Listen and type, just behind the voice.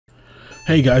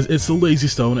Hey guys, it's the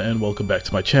Lazystone and welcome back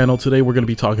to my channel. Today we're going to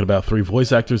be talking about 3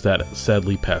 voice actors that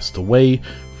sadly passed away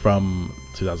from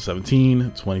 2017,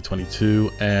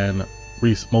 2022, and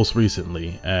most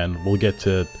recently, and we'll get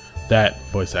to that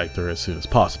voice actor as soon as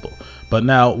possible. But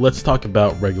now let's talk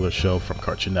about regular show from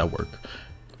Cartoon Network.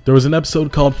 There was an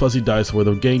episode called Fuzzy Dice where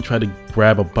the gang tried to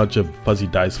grab a bunch of fuzzy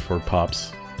dice for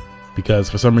Pops, because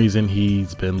for some reason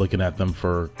he's been looking at them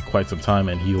for quite some time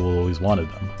and he always wanted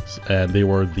them, and they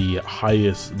were the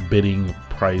highest bidding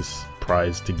prize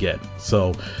to get.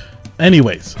 So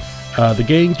anyways, the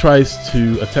gang tries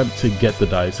to attempt to get the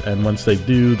dice, and once they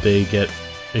do, they get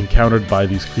encountered by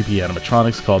these creepy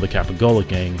animatronics called the Capicola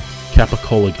gang,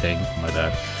 my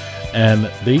bad.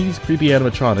 And these creepy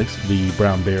animatronics, the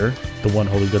brown bear, the one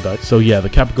holding the dice. So yeah, the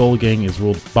Capicola gang is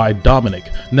ruled by Dominic.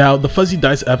 Now, the Fuzzy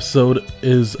Dice episode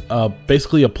is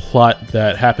basically a plot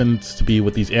that happens to be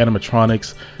with these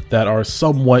animatronics that are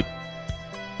somewhat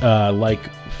like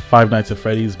Five Nights at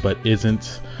Freddy's, but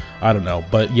isn't. I don't know.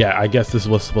 But yeah, I guess this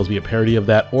was supposed to be a parody of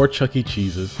that, or Chuck E.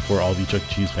 Cheese's, for all the Chuck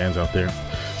E. Cheese fans out there.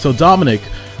 So Dominic,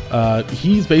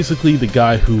 he's basically the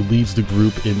guy who leads the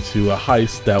group into a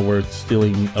heist that were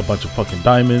stealing a bunch of fucking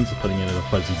diamonds, putting it in a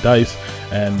fuzzy dice,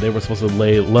 and they were supposed to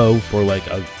lay it low for like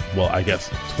well, I guess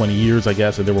 20 years, I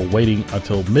guess, and they were waiting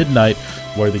until midnight,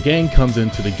 where the gang comes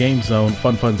into the game zone,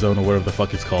 fun zone, or whatever the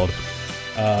fuck it's called,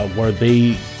 where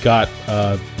they got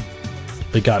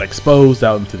exposed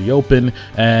out into the open,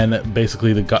 and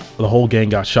basically the whole gang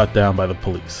got shut down by the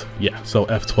police. Yeah, so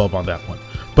F12 on that one.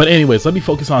 But anyways, let me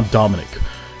focus on Dominic.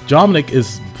 Dominic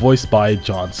is voiced by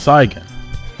John Saigon.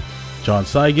 John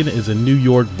Saigon is a New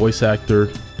York voice actor.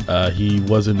 He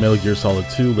was in Metal Gear Solid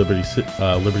 2,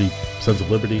 Sons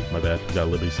of Liberty. My bad, I got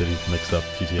Liberty City mixed up.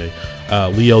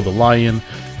 GTA. Leo the Lion,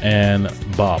 and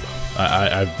Bob.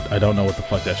 I don't know what the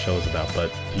fuck that show is about, but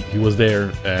he was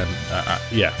there, and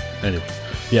yeah. Anyway,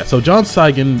 yeah. So John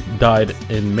Saigon died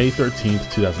in May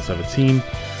 13th, 2017.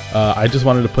 I just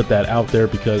wanted to put that out there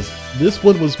because this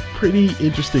one was pretty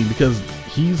interesting, because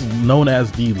he's known as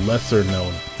the lesser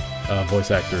known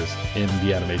voice actors in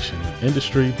the animation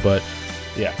industry, but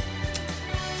yeah,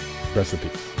 rest in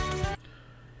peace.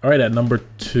 Alright, at number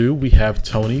 2 we have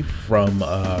Tony from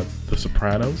The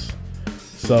Sopranos.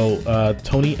 So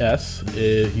Tony S,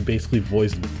 he basically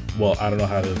voiced, well, I don't know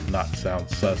how to not sound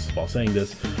sus while saying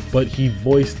this, but he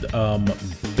voiced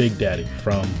Big Daddy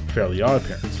from Fairly Odd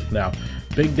Parents. Now,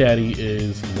 Big Daddy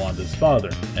is Wanda's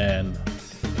father and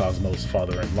Cosmo's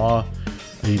father-in-law.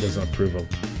 He doesn't approve of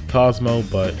Cosmo,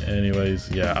 but anyways,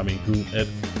 yeah, I mean, who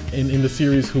in the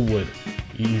series, who would?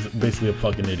 He's basically a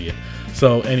fucking idiot.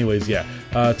 So anyways, yeah,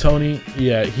 Tony,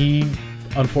 yeah, he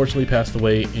unfortunately passed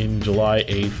away in July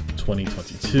 8th,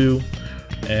 2022,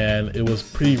 and it was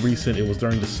pretty recent. It was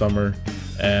during the summer,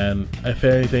 and if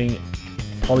anything,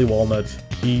 Paulie Walnuts,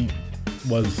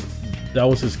 that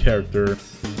was his character,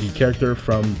 the character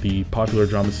from the popular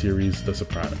drama series The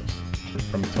Sopranos.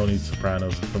 From The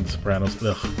Sopranos.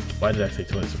 Ugh, why did I say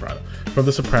Tony Soprano? From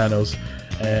The Sopranos.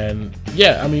 And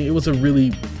yeah, I mean, it was a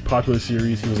really popular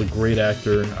series. He was a great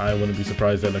actor. I wouldn't be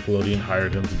surprised that Nickelodeon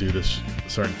hired him to do this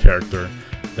certain character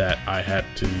that I had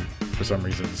to, for some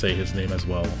reason, say his name as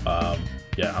well.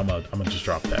 Yeah, I'm gonna just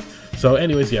drop that. So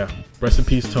anyways, yeah, rest in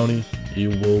peace, Tony. You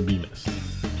will be missed.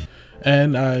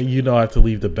 And you know, I have to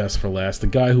leave the best for last. The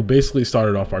guy who basically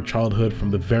started off our childhood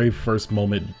from the very first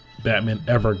moment Batman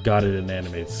ever got in an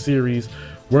animated series.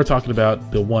 We're talking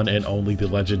about the one and only, the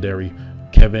legendary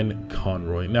Kevin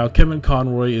Conroy. Now, Kevin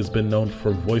Conroy has been known for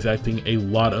voice acting a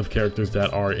lot of characters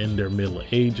that are in their middle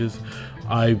ages.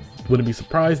 I wouldn't be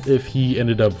surprised if he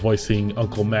ended up voicing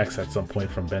Uncle Max at some point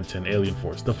from Ben 10 Alien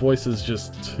Force. The voice is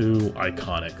just too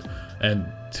iconic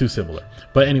and too similar.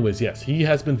 But anyways, yes, he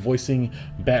has been voicing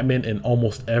Batman in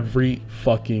almost every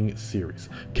fucking series.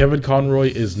 Kevin Conroy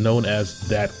is known as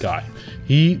that guy.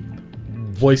 He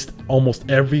voiced almost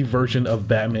every version of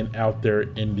Batman out there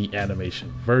in the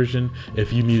animation version.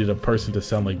 If you needed a person to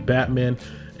sound like Batman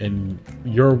in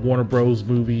your Warner Bros.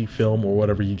 Movie, film, or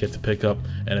whatever you get to pick up,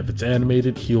 and if it's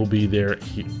animated, he'll be there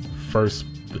first.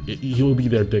 He will be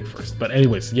there big first. But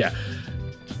anyways, yeah,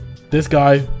 this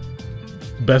guy,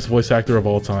 best voice actor of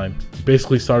all time,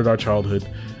 basically started our childhood.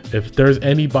 If there's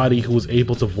anybody who was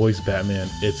able to voice Batman,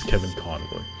 it's Kevin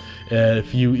Conroy. And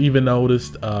if you even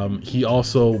noticed, he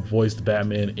also voiced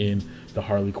Batman in the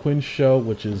Harley Quinn show,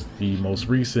 which is the most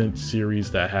recent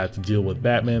series that had to deal with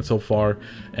Batman so far.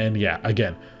 And yeah,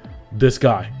 again, this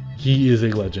guy, he is a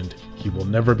legend. He will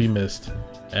never be missed.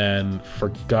 And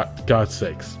for God's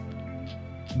sakes,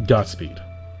 Godspeed.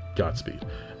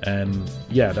 And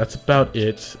yeah, that's about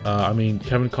it. I mean,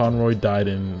 Kevin Conroy died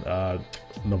in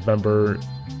November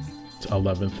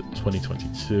 11th,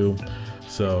 2022.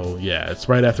 So yeah, it's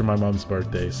right after my mom's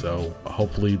birthday, so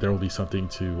hopefully there will be something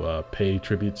to pay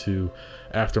tribute to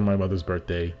after my mother's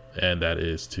birthday, and that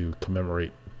is to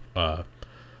commemorate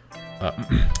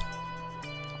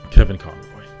Kevin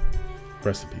Conroy.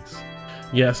 Rest in peace.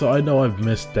 Yeah, so I know I've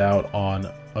missed out on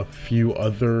a few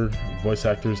other voice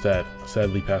actors that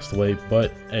sadly passed away,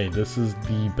 but hey, this is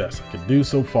the best I can do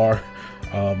so far.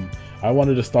 I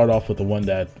wanted to start off with the one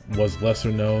that was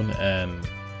lesser known, and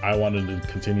I wanted to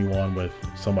continue on with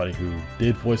somebody who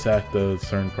did voice act a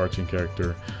certain cartoon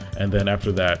character, and then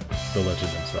after that, the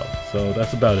legend himself. So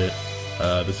that's about it.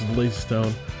 This is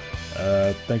Lazystone.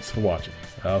 Thanks for watching.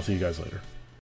 I'll see you guys later.